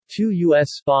2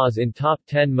 U.S. spas in top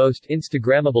 10 most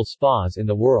Instagrammable spas in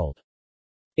the world.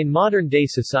 In modern-day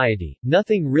society,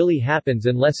 nothing really happens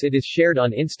unless it is shared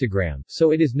on Instagram,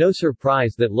 so it is no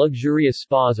surprise that luxurious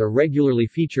spas are regularly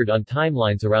featured on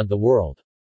timelines around the world.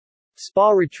 Spa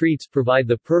retreats provide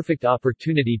the perfect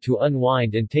opportunity to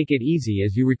unwind and take it easy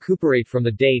as you recuperate from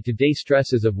the day-to-day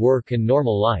stresses of work and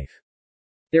normal life.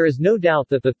 There is no doubt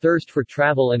that the thirst for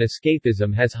travel and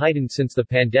escapism has heightened since the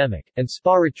pandemic, and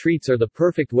spa retreats are the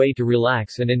perfect way to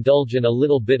relax and indulge in a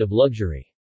little bit of luxury.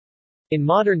 In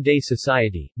modern-day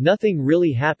society, nothing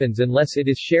really happens unless it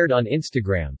is shared on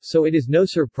Instagram, so it is no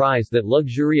surprise that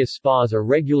luxurious spas are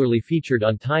regularly featured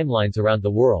on timelines around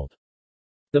the world.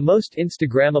 The most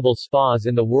Instagrammable spas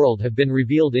in the world have been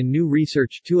revealed in new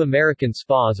research. 2 American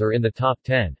spas are in the top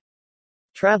 10.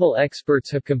 Travel experts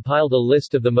have compiled a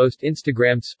list of the most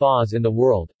Instagrammed spas in the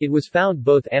world. It was found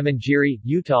both Amangiri,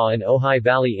 Utah and Ojai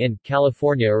Valley in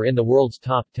California are in the world's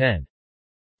top 10.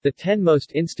 The 10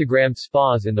 most Instagrammed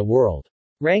spas in the world.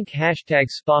 Rank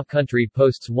 #Spa Country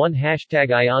posts 1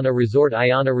 #Ayana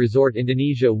Resort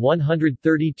Indonesia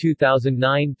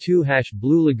 132,009 2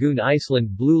 #Blue Lagoon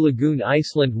Iceland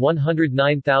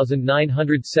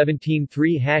 109,917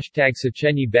 3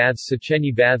 #Széchenyi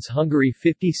Baths Hungary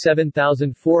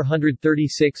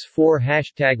 57,436 4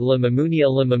 #La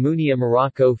Mamounia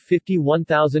Morocco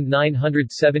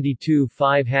 51,972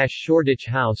 5 #Shoreditch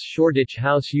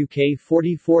House UK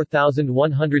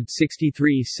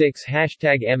 44,163 6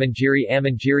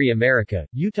 #Amangiri America,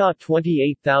 Utah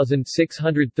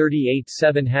 28,638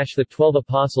 7 #The 12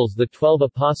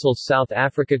 Apostles South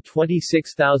Africa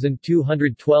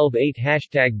 26,212 8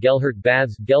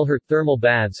 #Gelhert Thermal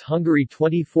Baths Hungary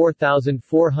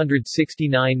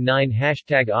 24,469 9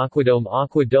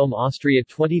 #Aquadome Austria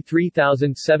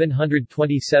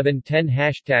 23,727 10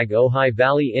 #Ojai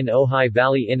Valley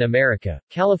in America,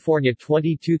 California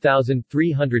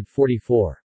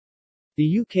 22,344.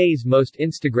 The UK's most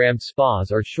Instagrammed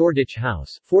spas are Shoreditch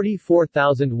House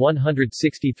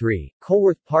 44,163,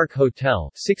 Colworth Park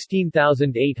Hotel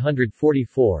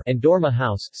 16,844 and Dorma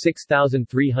House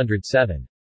 6,307.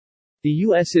 The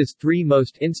US's 3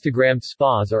 most Instagrammed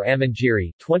spas are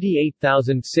Amangiri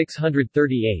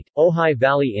 28,638, Ojai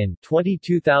Valley Inn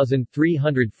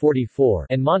 22,344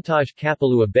 and Montage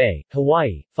Kapalua Bay,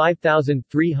 Hawaii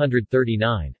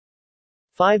 5,339.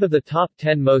 5 of the top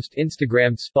 10 most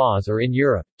Instagrammed spas are in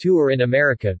Europe, 2 are in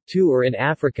America, 2 are in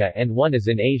Africa and 1 is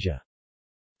in Asia.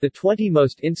 The 20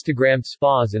 most Instagrammed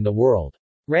spas in the world.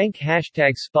 Rank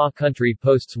 #Spa Country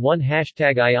posts 1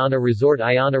 #Ayana Resort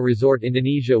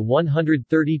Indonesia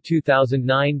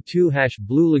 132,009 2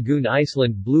 #Blue Lagoon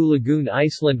Iceland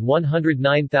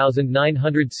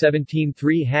 109,917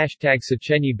 3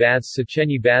 #Széchenyi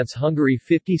Baths Hungary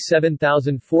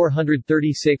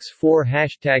 57,436 4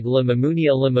 #La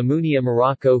Mamounia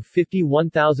Morocco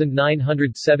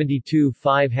 51,972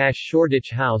 5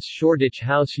 #Shoreditch House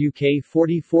UK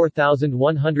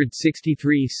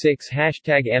 44,163 6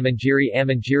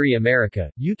 #Amangiri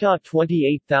America, Utah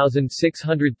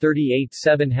 28,638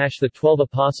 7 #The 12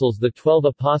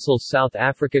 Apostles South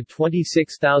Africa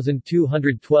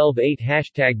 26,212 8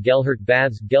 #Gelhert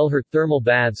Thermal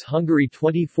Baths Hungary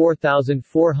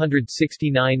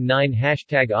 24,469 9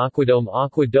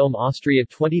 #Aquadome Austria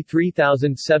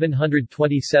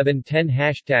 23,727 10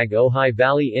 #Ojai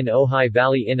Valley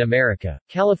in America,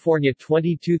 California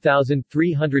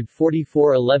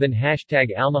 22,344 11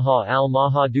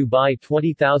 #Al-Maha Dubai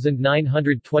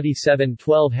 20,927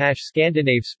 12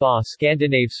 #Scandinave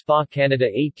Spa Canada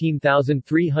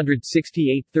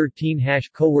 18,368 13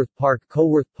 #Colworth Park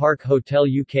Hotel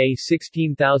UK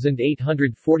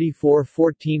 16,844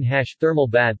 14 #Thermal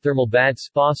Bad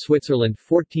Spa Switzerland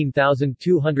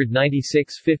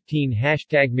 14,296 15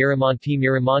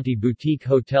 #Miramonti Boutique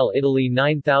Hotel Italy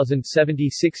 9,070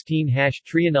 16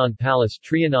 #Trianon Palace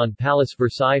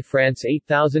Versailles France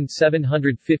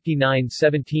 8,759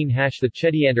 17 The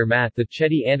Chetty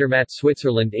Andermatt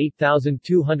Switzerland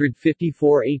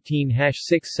 8,254 18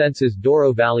 6 Senses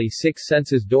Douro Valley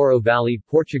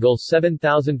Portugal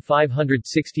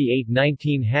 7,568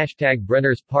 19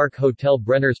 Brenners Park Hotel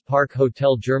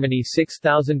Germany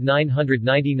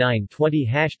 6,999 20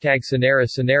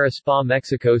 Sanara Spa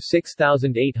Mexico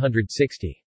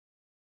 6,860